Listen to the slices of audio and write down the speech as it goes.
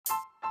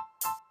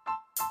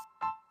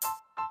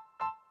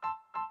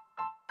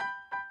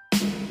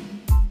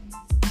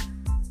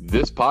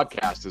This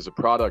podcast is a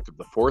product of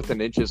the Fourth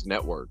and Inches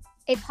Network,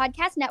 a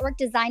podcast network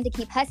designed to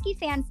keep Husky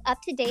fans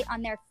up to date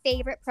on their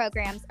favorite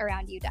programs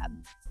around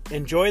UW.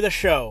 Enjoy the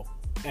show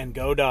and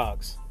go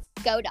Dogs.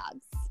 Go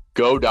Dogs.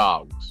 Go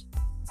Dogs.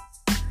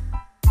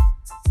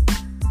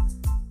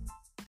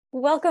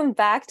 Welcome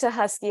back to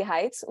Husky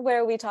Heights,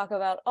 where we talk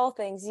about all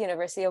things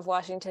University of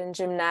Washington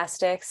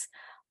gymnastics.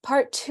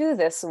 Part 2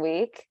 this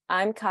week.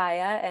 I'm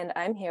Kaya, and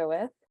I'm here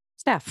with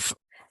Steph.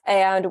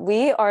 And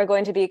we are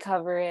going to be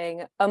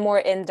covering a more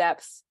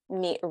in-depth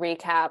meet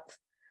recap.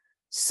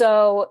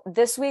 So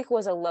this week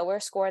was a lower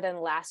score than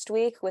last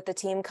week, with the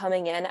team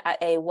coming in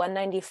at a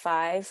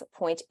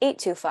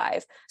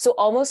 195.825. So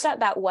almost at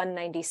that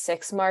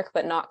 196 mark,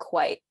 but not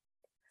quite.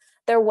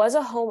 There was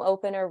a home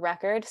opener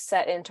record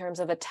set in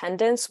terms of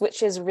attendance,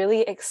 which is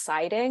really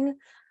exciting.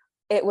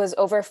 It was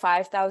over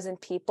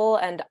 5,000 people,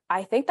 and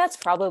I think that's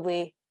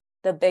probably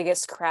the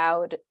biggest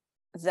crowd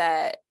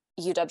that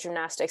UW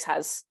Gymnastics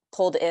has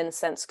pulled in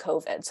since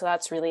COVID. So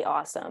that's really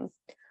awesome.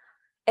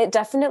 It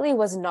definitely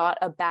was not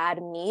a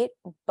bad meet,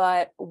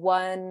 but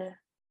one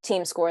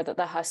team score that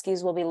the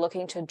Huskies will be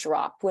looking to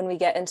drop when we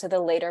get into the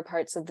later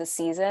parts of the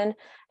season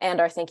and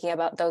are thinking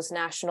about those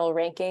national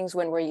rankings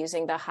when we're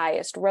using the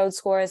highest road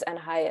scores and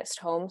highest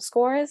home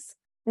scores.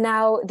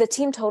 Now, the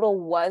team total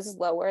was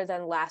lower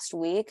than last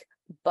week,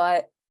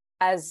 but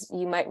as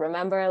you might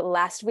remember,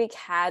 last week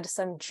had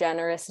some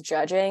generous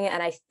judging,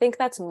 and I think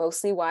that's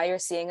mostly why you're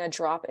seeing a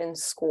drop in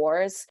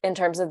scores in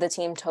terms of the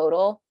team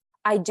total.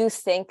 I do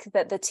think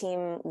that the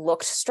team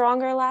looked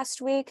stronger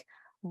last week,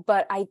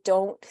 but I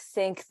don't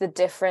think the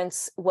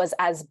difference was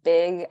as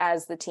big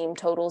as the team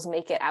totals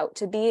make it out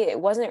to be. It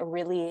wasn't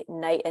really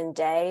night and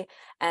day,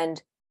 and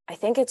I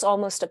think it's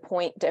almost a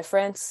point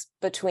difference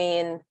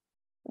between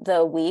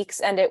the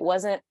weeks, and it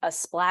wasn't a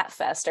splat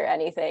fest or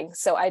anything.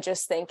 So I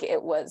just think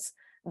it was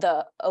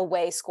the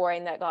away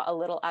scoring that got a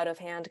little out of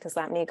hand, because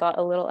that meet got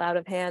a little out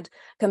of hand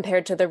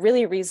compared to the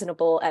really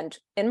reasonable and,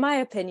 in my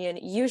opinion,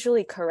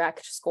 usually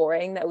correct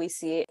scoring that we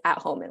see at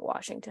home in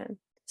Washington.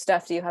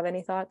 Steph, do you have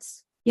any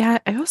thoughts? Yeah,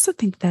 I also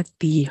think that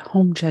the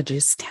home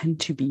judges tend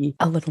to be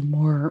a little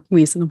more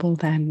reasonable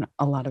than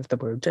a lot of the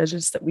road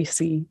judges that we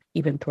see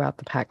even throughout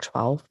the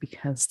Pac-12,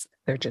 because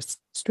they're just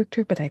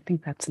stricter. But I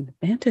think that's an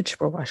advantage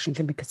for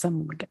Washington, because then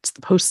when we get to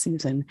the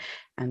postseason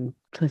and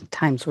the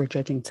times where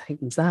judging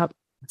tightens up,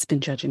 it's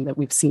been judging that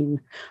we've seen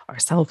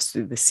ourselves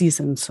through the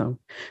season, so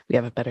we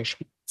have a better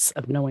chance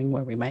of knowing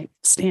where we might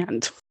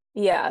stand.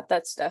 Yeah,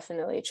 that's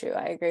definitely true.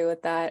 I agree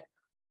with that.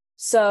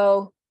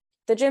 So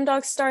the Gym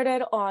Dogs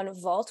started on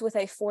vault with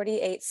a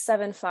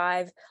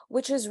 48.75,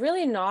 which is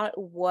really not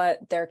what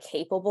they're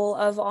capable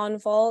of on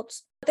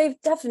vault. They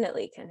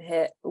definitely can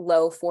hit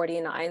low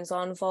 49s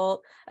on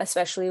vault,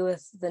 especially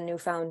with the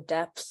newfound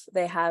depth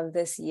they have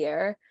this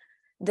year.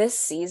 This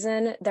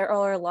season, there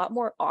are a lot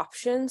more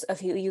options of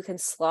who you can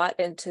slot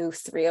into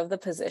 3 of the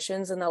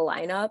positions in the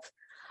lineup.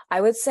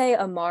 I would say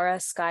Amara,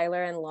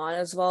 Skylar, and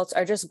Lana's vaults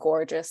are just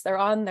gorgeous. They're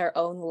on their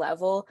own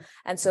level.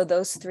 And so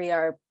those 3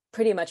 are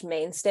pretty much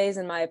mainstays,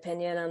 in my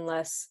opinion,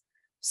 unless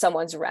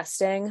someone's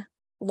resting.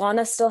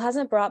 Lana still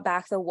hasn't brought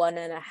back the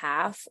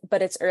 1.5,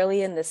 but it's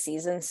early in the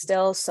season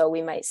still, so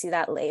we might see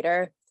that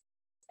later.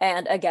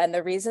 And again,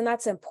 the reason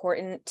that's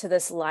important to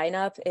this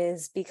lineup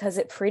is because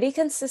it pretty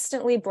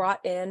consistently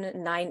brought in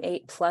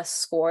 9.8 plus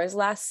scores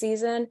last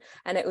season.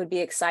 And it would be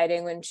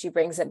exciting when she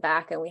brings it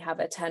back and we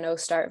have a 10.0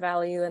 start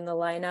value in the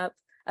lineup.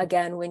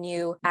 Again, when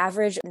you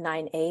average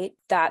 9.8,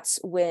 that's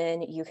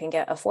when you can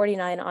get a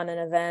 49 on an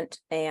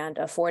event, and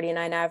a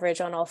 49 average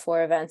on all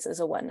 4 events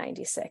is a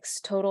 196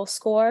 total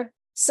score.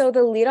 So the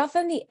leadoff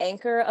and the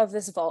anchor of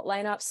this vault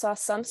lineup saw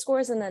some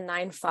scores in the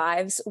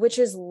 9.5s, which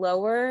is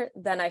lower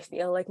than I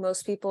feel like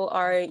most people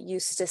are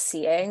used to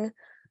seeing.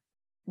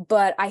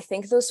 But I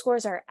think those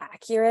scores are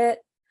accurate.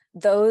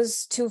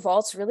 Those 2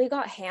 vaults really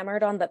got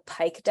hammered on the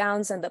pike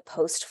downs and the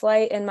post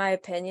flight, in my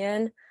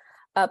opinion.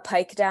 A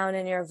pike down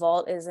in your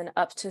vault is an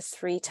up to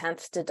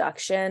 3/10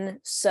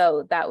 deduction.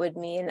 So that would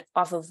mean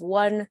off of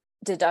 1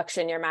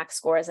 deduction, your max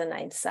score is a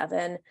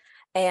 9.7.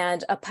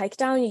 And a pike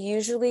down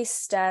usually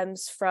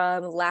stems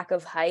from lack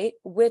of height,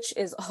 which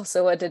is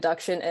also a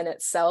deduction in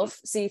itself.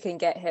 So you can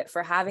get hit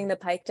for having the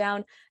pike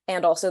down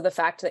and also the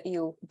fact that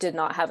you did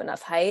not have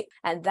enough height.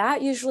 And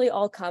that usually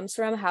all comes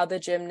from how the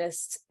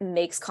gymnast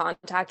makes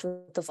contact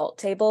with the vault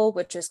table,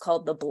 which is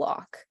called the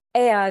block.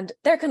 And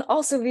there can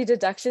also be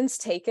deductions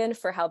taken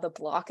for how the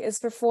block is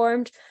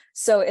performed.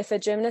 So if a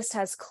gymnast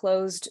has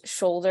closed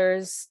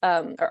shoulders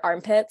or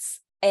armpits,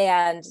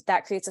 and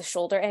that creates a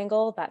shoulder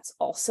angle, that's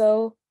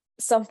also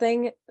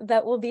something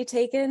that will be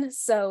taken.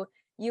 So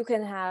you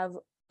can have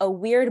a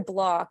weird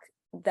block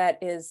that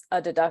is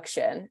a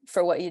deduction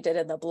for what you did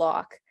in the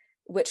block,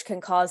 which can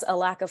cause a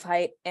lack of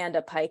height and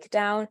a pike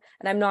down.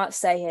 And I'm not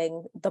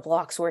saying the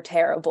blocks were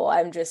terrible.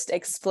 I'm just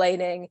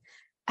explaining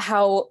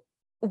how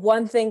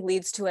one thing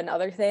leads to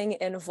another thing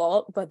in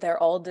vault, but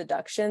they're all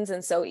deductions.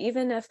 And so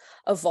even if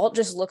a vault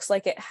just looks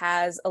like it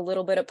has a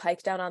little bit of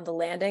pike down on the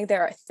landing,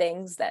 there are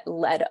things that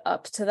led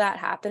up to that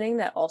happening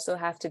that also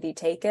have to be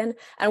taken.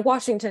 And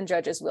Washington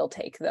judges will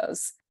take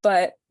those.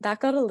 but that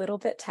got a little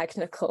bit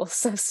technical.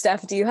 So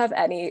Steph, do you have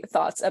any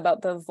thoughts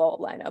about the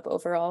vault lineup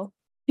overall?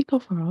 I think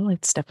overall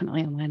it's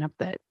definitely a lineup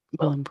that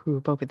will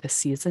improve over the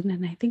season.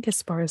 And I think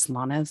as far as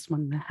Lana's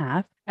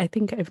 1.5, I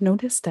think I've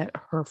noticed that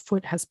her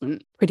foot has been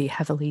pretty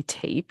heavily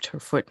taped, her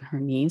foot and her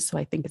knees. So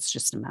I think it's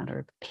just a matter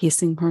of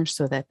pacing her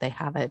so that they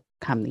have it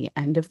come the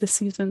end of the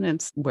season.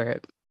 It's where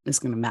it is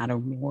going to matter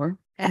more.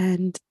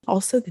 And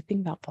also the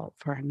thing about vault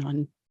for our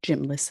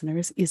non-gym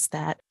listeners is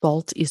that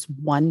vault is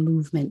one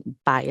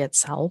movement by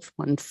itself,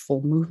 one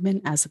full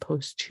movement, as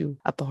opposed to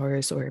a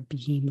bars or a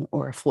beam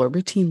or a floor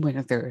routine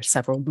where there are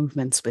several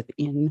movements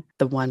within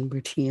the one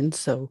routine.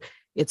 So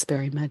it's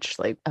very much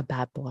like a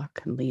bad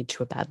block can lead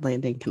to a bad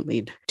landing, can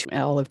lead to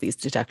all of these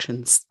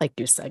deductions, like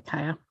you said,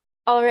 Kaya.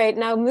 All right,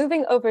 now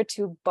moving over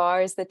to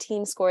bars, the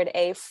team scored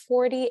a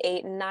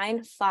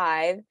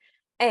 48.95.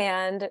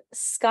 And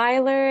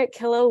Skylar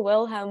Kilo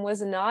Wilhelm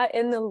was not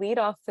in the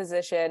leadoff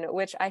position,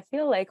 which I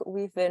feel like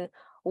we've been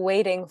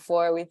waiting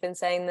for. We've been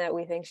saying that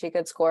we think she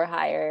could score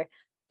higher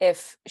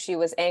if she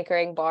was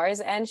anchoring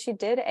bars, and she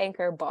did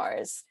anchor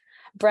bars.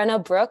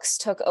 Brenna Brooks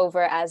took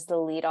over as the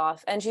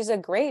leadoff, and she's a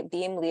great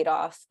beam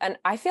leadoff. And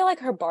I feel like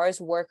her bars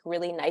work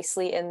really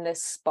nicely in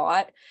this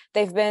spot.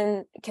 They've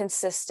been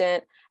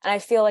consistent. And I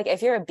feel like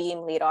if you're a beam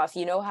leadoff,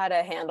 you know how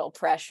to handle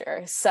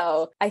pressure.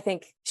 So I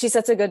think she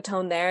sets a good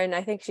tone there, and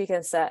I think she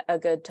can set a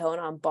good tone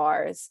on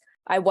bars.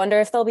 I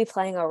wonder if they'll be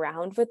playing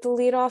around with the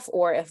leadoff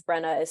or if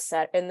Brenna is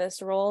set in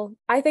this role.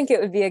 I think it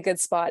would be a good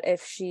spot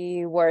if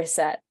she were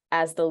set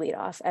as the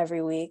leadoff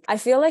every week. I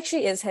feel like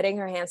she is hitting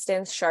her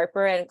handstands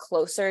sharper and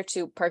closer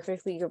to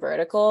perfectly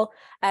vertical.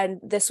 And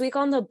this week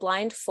on the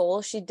blind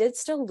full, she did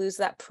still lose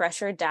that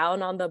pressure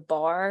down on the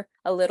bar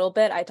a little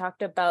bit. I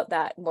talked about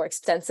that more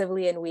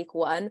extensively in week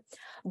 1,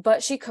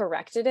 but she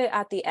corrected it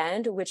at the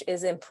end, which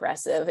is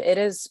impressive. It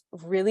is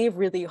really,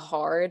 really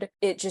hard.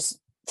 It just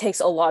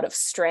takes a lot of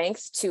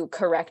strength to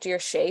correct your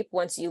shape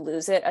once you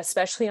lose it,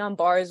 especially on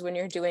bars when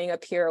you're doing a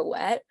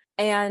pirouette.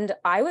 And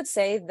I would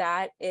say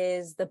that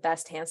is the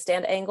best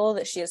handstand angle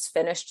that she has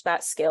finished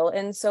that skill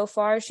in so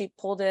far. She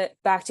pulled it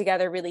back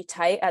together really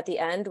tight at the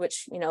end,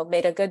 which,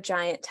 made a good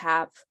giant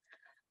tap.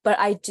 But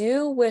I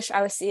do wish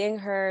I was seeing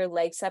her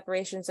leg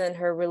separations and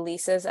her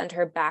releases and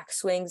her back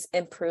swings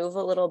improve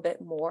a little bit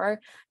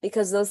more,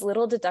 because those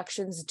little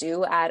deductions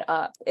do add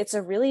up. It's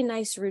a really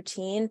nice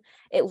routine.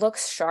 It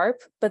looks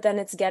sharp, but then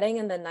it's getting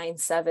in the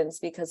 9/7s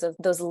because of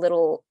those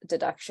little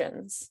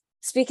deductions.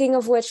 Speaking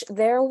of which,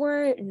 there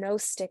were no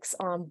sticks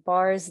on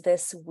bars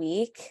this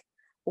week,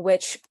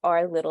 which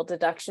are little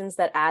deductions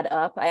that add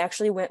up. I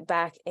actually went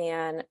back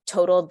and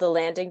totaled the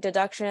landing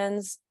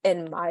deductions.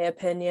 In my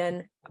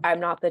opinion, I'm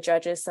not the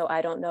judges, so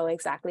I don't know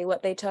exactly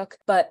what they took,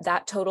 but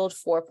that totaled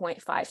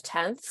 4.5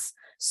 tenths.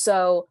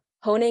 So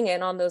honing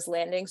in on those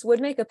landings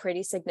would make a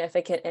pretty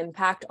significant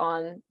impact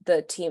on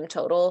the team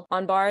total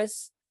on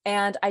bars.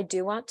 And I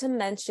do want to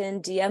mention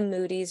Dia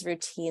Moody's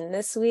routine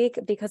this week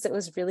because it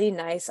was really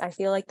nice. I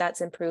feel like that's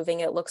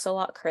improving. It looks a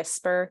lot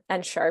crisper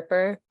and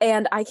sharper.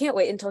 And I can't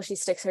wait until she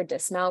sticks her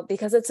dismount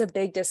because it's a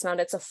big dismount.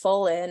 It's a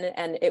full in,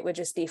 and it would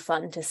just be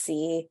fun to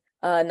see.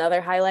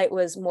 Another highlight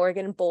was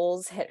Morgan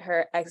Bowles hit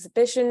her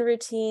exhibition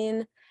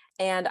routine.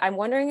 And I'm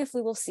wondering if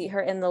we will see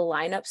her in the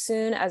lineup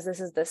soon, as this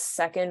is the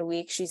second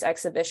week she's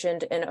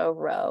exhibitioned in a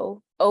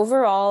row.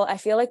 Overall, I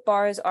feel like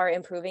bars are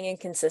improving in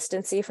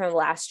consistency from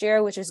last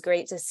year, which is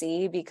great to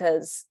see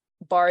because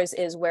bars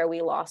is where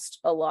we lost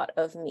a lot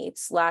of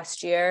meets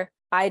last year.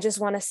 I just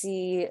want to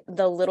see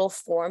the little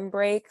form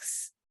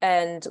breaks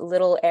and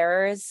little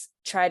errors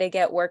try to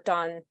get worked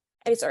on.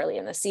 It's early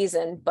in the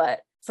season,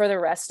 but for the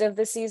rest of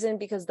the season,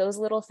 because those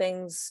little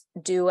things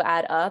do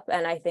add up.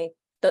 And I think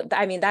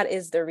that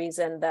is the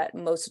reason that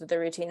most of the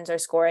routines are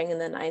scoring in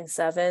the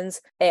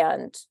 9/7s,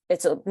 and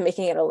it's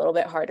making it a little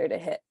bit harder to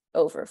hit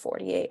over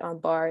 48 on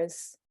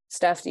bars.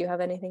 Steph, do you have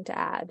anything to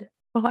add?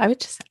 Well, I would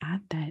just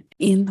add that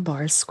in the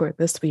bars score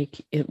this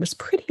week, it was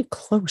pretty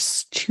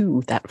close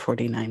to that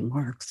 49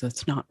 mark. So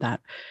it's not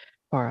that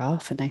far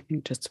off. And I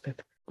think just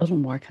with a little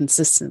more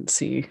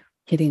consistency,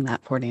 hitting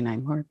that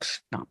 49 mark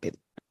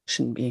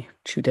shouldn't be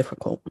too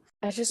difficult.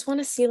 I just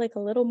want to see like a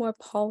little more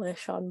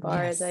polish on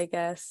bars, Yes. I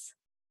guess.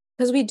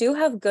 Because we do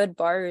have good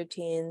bar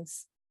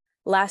routines.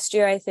 Last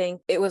year, I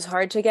think it was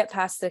hard to get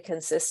past the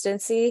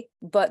consistency,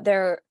 but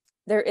there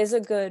is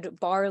a good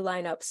bar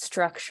lineup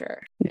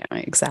structure. Yeah,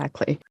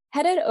 exactly.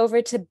 Headed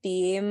over to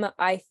Beam,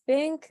 I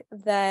think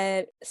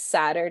that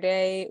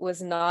Saturday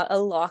was not a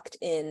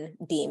locked-in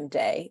Beam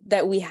day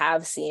that we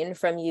have seen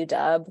from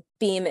UW.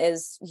 Beam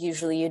is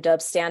usually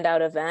UW's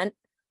standout event.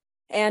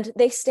 And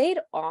they stayed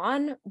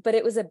on, but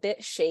it was a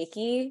bit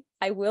shaky.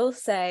 I will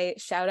say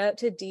shout out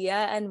to Dia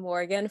and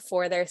Morgan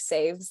for their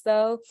saves,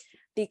 though,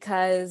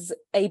 because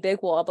a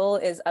big wobble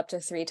is up to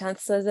 3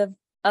 tenths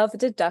of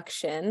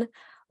deduction.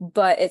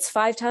 but it's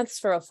 5/10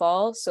 for a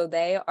fall, so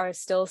they are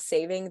still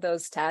saving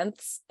those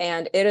tenths,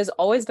 and it is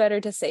always better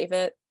to save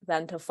it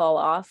than to fall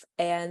off,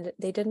 and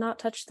they did not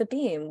touch the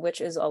beam, which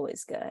is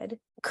always good.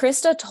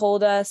 Krista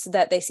told us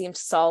that they seemed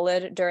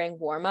solid during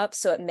warm-up,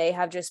 so it may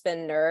have just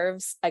been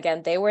nerves.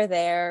 Again, they were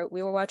there.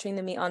 We were watching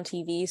the meet on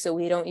TV, so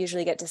we don't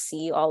usually get to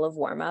see all of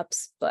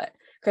warm-ups, but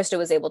Krista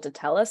was able to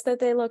tell us that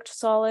they looked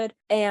solid.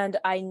 And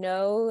I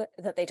know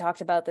that they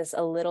talked about this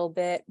a little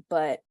bit,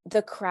 but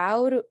the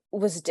crowd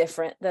was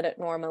different than it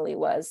normally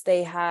was.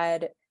 They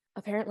had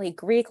apparently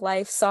Greek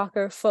life,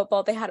 soccer,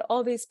 football. They had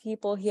all these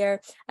people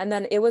here. And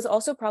then it was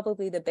also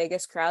probably the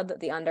biggest crowd that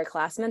the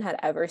underclassmen had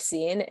ever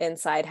seen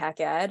inside Hec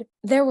Ed.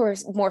 There were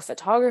more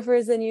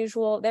photographers than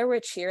usual. There were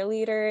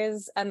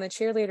cheerleaders, and the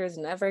cheerleaders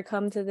never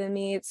come to the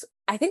meets.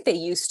 I think they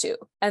used to,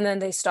 and then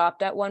they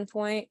stopped at one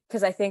point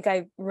because I think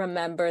I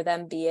remember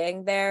them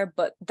being there,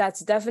 but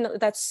that's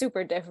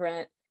super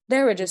different.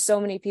 There were just so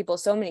many people,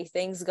 so many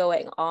things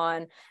going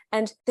on,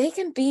 and they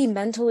can be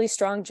mentally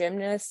strong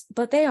gymnasts,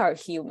 but they are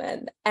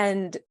human.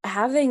 And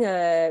having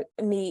a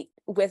meet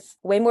with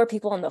way more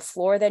people on the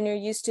floor than you're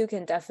used to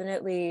can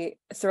definitely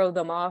throw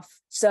them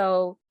off.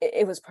 So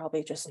it was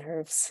probably just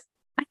nerves.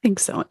 I think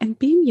so. And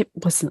being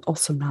wasn't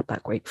also not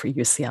that great for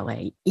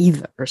UCLA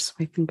either. So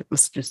I think it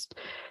was just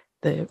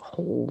the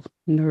whole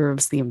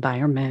nerves, the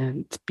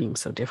environment being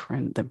so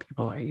different than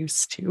people are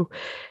used to.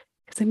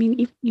 Because I mean,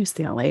 even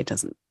UCLA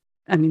doesn't,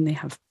 I mean, they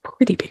have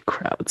pretty big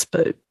crowds,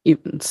 but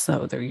even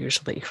so, they're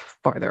usually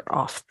farther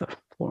off the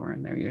floor,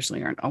 and there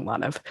usually aren't a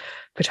lot of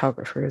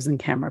photographers and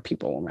camera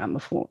people around the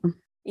floor.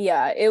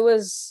 Yeah, it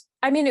was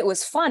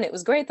fun. It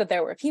was great that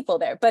there were people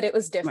there, but it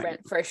was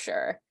different for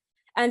sure.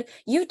 And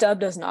UW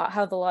does not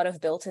have a lot of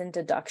built-in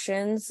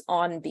deductions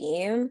on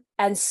beam.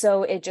 And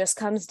so it just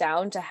comes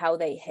down to how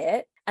they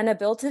hit. And a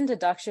built-in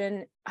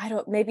deduction,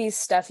 maybe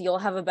Steph, you'll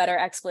have a better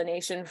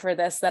explanation for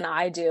this than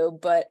I do,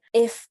 but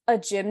if a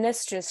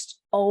gymnast just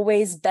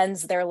always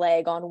bends their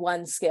leg on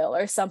one skill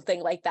or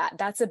something like that,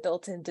 that's a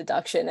built-in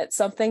deduction. It's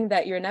something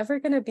that you're never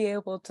going to be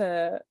able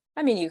to,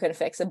 I mean, you can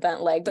fix a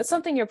bent leg, but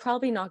something you're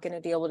probably not going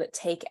to be able to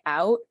take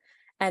out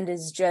and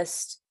is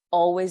just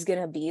always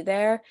going to be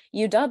there.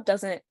 UW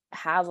doesn't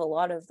have a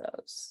lot of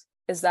those.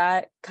 Is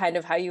that kind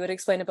of how you would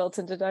explain a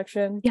built-in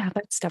deduction? Yeah,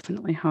 that's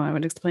definitely how I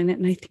would explain it.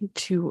 And I think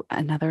too,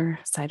 another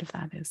side of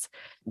that is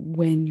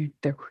when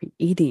they're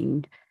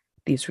creating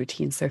these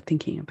routines, they're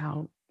thinking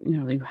about,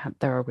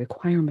 there are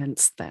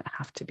requirements that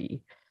have to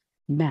be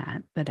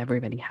met that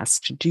everybody has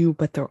to do,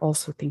 but they're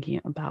also thinking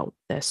about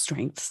the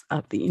strengths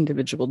of the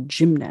individual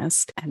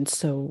gymnast. And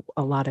so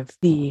a lot of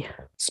the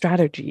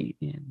strategy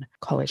in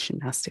college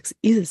gymnastics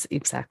is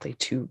exactly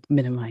to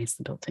minimize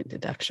the built-in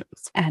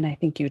deductions. And I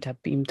think UW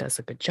Beam does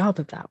a good job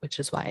of that, which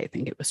is why I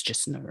think it was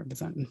just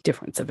nerves and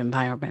difference of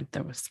environment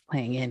that was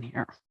playing in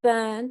here.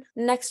 Then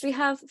next we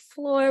have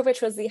floor,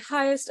 which was the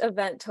highest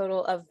event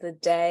total of the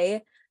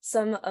day.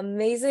 Some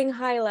amazing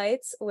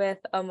highlights with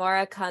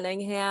Amara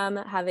Cunningham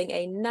having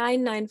a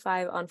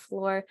 9.95 on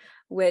floor,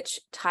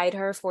 which tied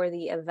her for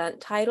the event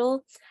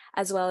title,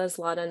 as well as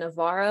Lana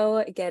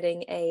Navarro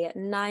getting a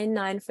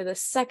 9.9 for the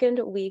second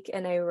week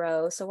in a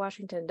row. So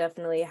Washington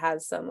definitely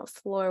has some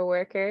floor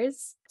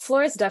workers.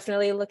 Floor is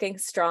definitely looking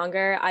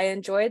stronger. I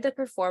enjoyed the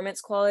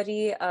performance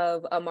quality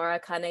of Amara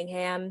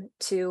Cunningham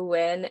to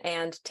win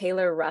and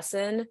Taylor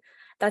Russin.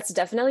 That's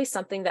definitely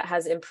something that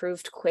has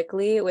improved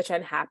quickly, which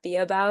I'm happy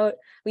about.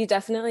 We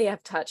definitely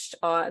have touched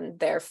on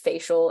their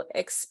facial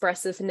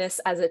expressiveness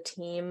as a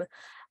team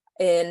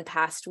in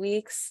past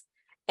weeks.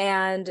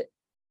 And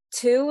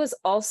 2 was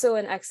also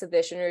an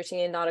exhibition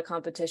routine, not a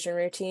competition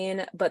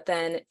routine. But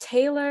then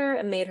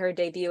Taylor made her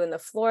debut in the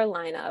floor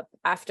lineup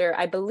after,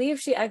 I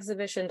believe, she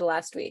exhibitioned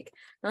last week.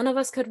 None of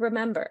us could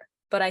remember,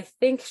 but I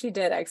think she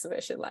did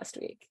exhibition last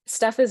week.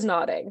 Steph is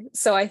nodding,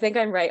 so I think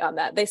I'm right on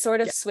that. They sort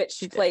of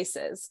switched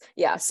places.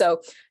 Yeah,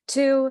 so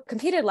 2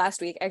 competed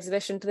last week,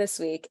 exhibitioned this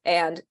week,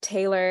 and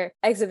Taylor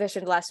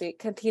exhibitioned last week,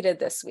 competed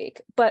this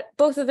week. But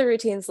both of the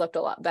routines looked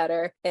a lot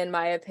better, in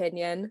my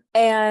opinion.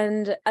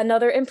 And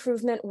another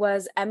improvement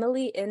was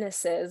Emily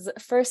Innes's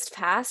first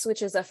pass,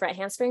 which is a front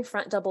handspring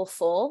front double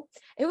full.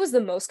 It was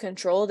the most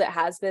controlled it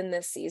has been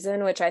this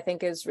season, which I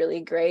think is really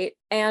great.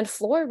 And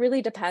floor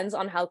really depends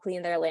on how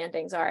clean their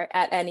landings are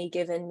at any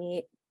given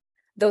meet.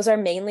 Those are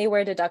mainly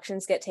where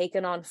deductions get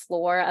taken on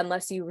floor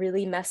unless you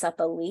really mess up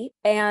a leap.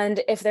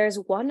 And if there's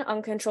one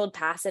uncontrolled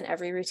pass in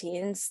every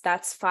routines,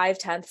 that's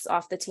 5/10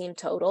 off the team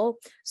total.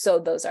 So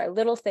those are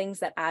little things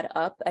that add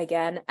up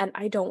again. And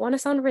I don't want to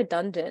sound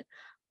redundant,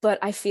 but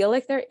I feel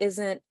like there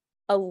isn't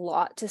a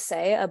lot to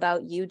say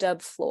about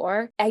UW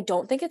floor. I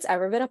don't think it's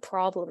ever been a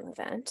problem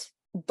event,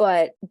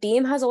 but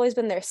beam has always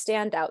been their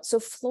standout. So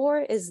floor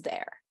is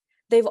there.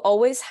 They've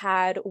always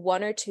had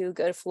 1 or 2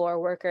 good floor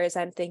workers.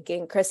 I'm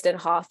thinking Kristen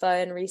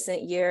Hoffa in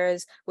recent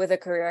years with a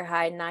career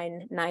high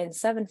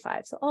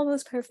 9.975, so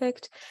almost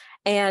perfect.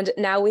 And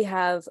now we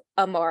have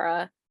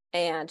Amara,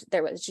 and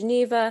there was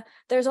Geneva.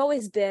 There's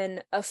always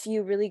been a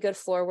few really good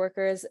floor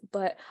workers,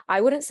 but I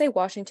wouldn't say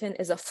Washington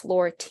is a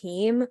floor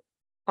team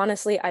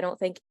honestly, I don't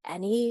think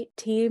any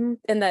team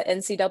in the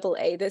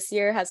NCAA this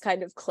year has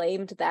kind of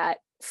claimed that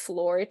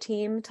floor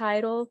team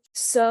title.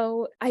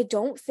 So I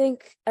don't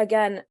think,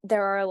 again,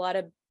 there are a lot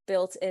of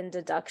built-in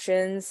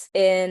deductions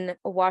in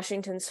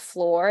Washington's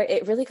floor.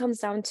 It really comes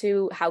down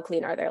to how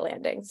clean are their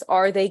landings.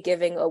 Are they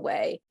giving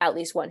away at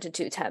least 1 to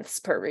 2 tenths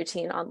per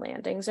routine on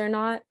landings or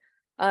not?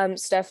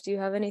 Steph, do you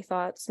have any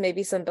thoughts?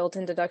 Maybe some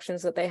built-in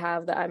deductions that they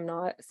have that I'm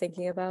not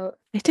thinking about?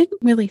 I didn't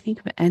really think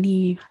of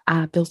any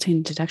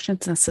built-in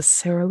deductions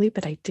necessarily,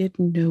 but I did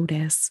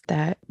notice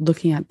that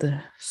looking at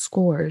the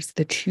scores,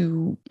 the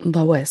two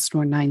lowest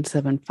were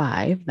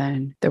 9.75,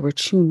 then there were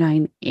 2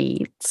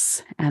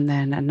 9.8s, and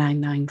then a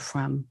 9.9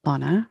 from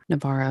Lana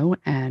Navarro,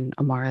 and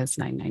Amara's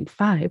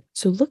 9.95.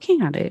 So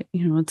looking at it,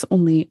 it's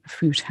only a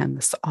few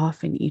tenths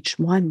off in each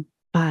one.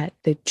 But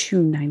the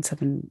 2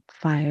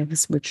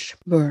 9.75s, which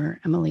were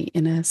Emily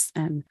Innes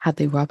and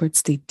Hadley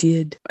Roberts, they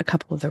did a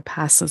couple of their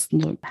passes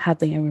look.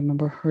 Hadley, I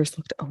remember hers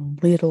looked a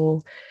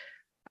little,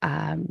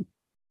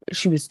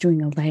 she was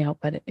doing a layout,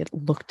 but it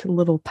looked a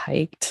little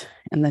piked.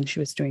 And then she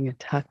was doing a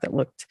tuck that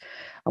looked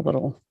a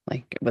little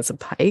like it was a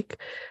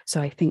pike. So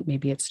I think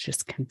maybe it's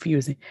just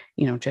confusing.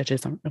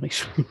 Judges aren't really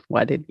sure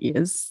what it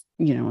is,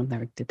 and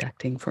they're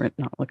deducting for it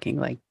not looking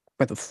like,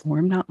 for the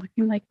form not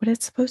looking like what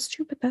it's supposed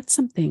to, but that's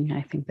something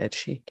I think that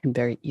she can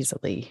very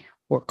easily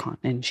work on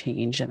and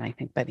change. And I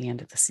think by the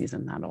end of the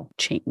season, that'll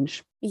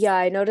change. Yeah,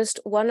 I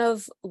noticed one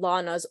of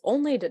Lana's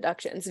only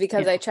deductions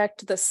because I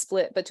checked the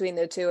split between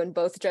the two and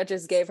both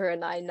judges gave her a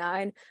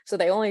 9.9. So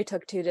they only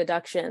took 2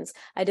 deductions.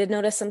 I did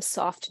notice some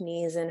soft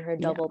knees in her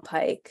double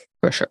pike.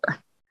 For sure.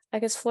 I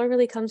guess floor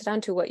really comes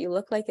down to what you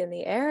look like in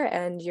the air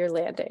and your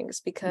landings,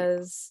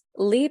 because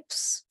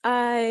leaps,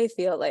 I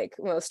feel like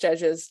most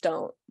judges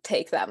don't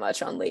take that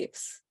much on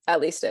leaps,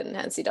 at least in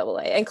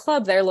NCAA. And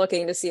club, they're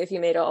looking to see if you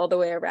made it all the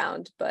way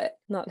around, but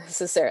not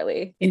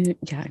necessarily.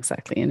 Yeah,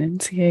 exactly. In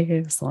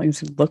NCAA, as long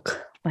as you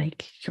look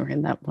like you're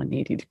in that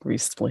 180-degree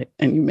split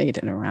and you made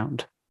it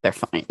around, they're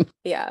fine.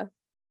 Yeah.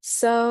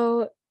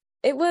 So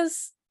it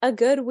was a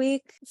good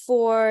week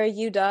for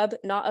UW.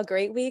 Not a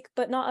great week,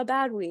 but not a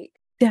bad week.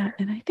 Yeah,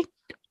 and I think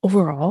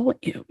overall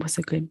it was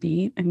a good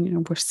beat.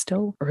 And, we're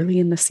still early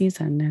in the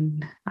season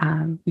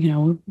and,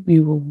 you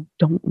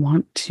don't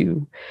want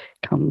to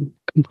come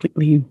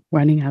completely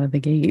running out of the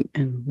gate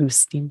and lose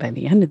steam by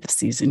the end of the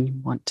season. You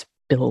want to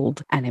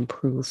build and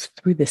improve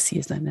through the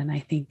season. And I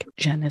think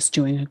Jen is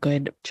doing a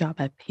good job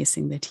at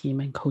pacing the team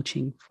and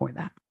coaching for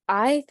that.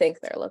 I think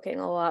they're looking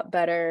a lot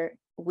better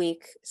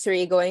week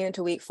 3 going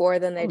into week 4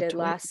 than they did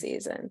last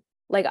season.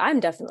 Like, I'm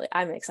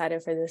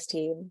excited for this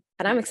team,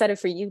 and I'm excited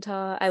for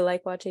Utah. I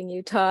like watching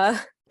Utah.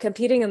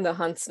 Competing in the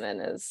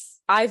Huntsman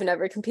I've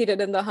never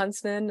competed in the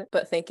Huntsman,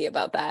 but thinking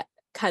about that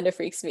kind of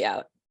freaks me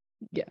out.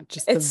 Yeah,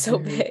 just it's so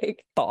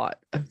big. Thought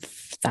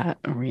of that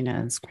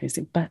arena is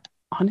crazy. But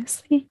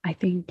honestly, I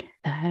think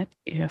that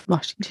if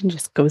Washington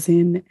just goes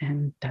in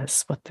and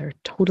does what they're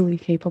totally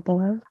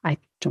capable of, I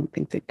don't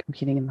think that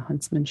competing in the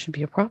Huntsman should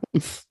be a problem.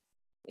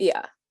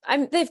 Yeah.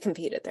 They've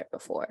competed there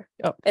before.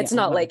 It's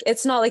not like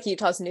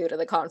Utah's new to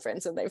the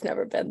conference and they've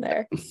never been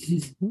there.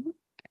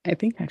 I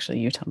think actually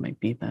Utah might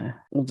be the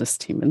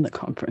oldest team in the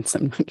conference.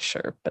 I'm not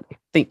sure, but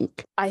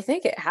I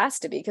think it has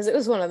to be because it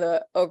was one of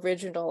the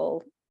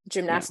original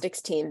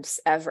gymnastics teams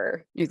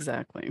ever.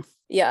 Exactly.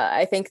 Yeah,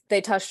 I think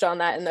they touched on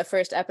that in the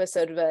first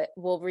episode, but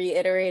we'll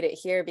reiterate it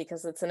here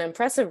because it's an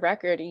impressive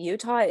record.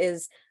 Utah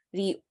is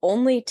the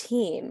only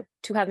team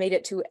to have made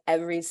it to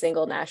every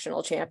single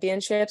national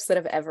championships that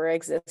have ever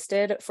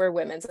existed for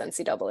women's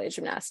NCAA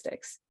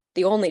gymnastics.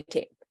 The only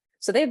team.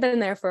 So they've been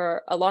there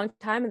for a long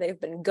time and they've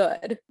been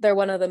good. They're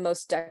one of the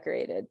most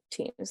decorated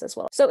teams as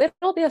well. So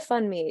it'll be a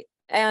fun meet.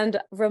 And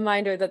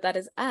reminder that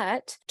is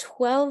at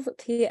 12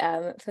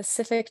 p.m.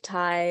 Pacific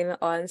time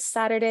on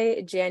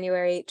Saturday,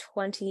 January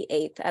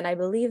 28th. And I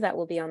believe that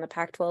will be on the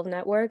Pac-12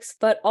 networks.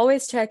 But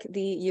always check the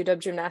UW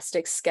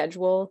Gymnastics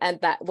schedule, and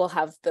that will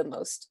have the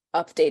most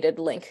updated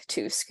link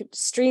to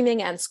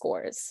streaming and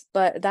scores.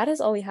 But that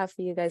is all we have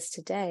for you guys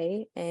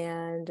today.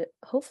 And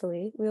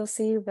hopefully we'll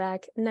see you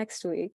back next week.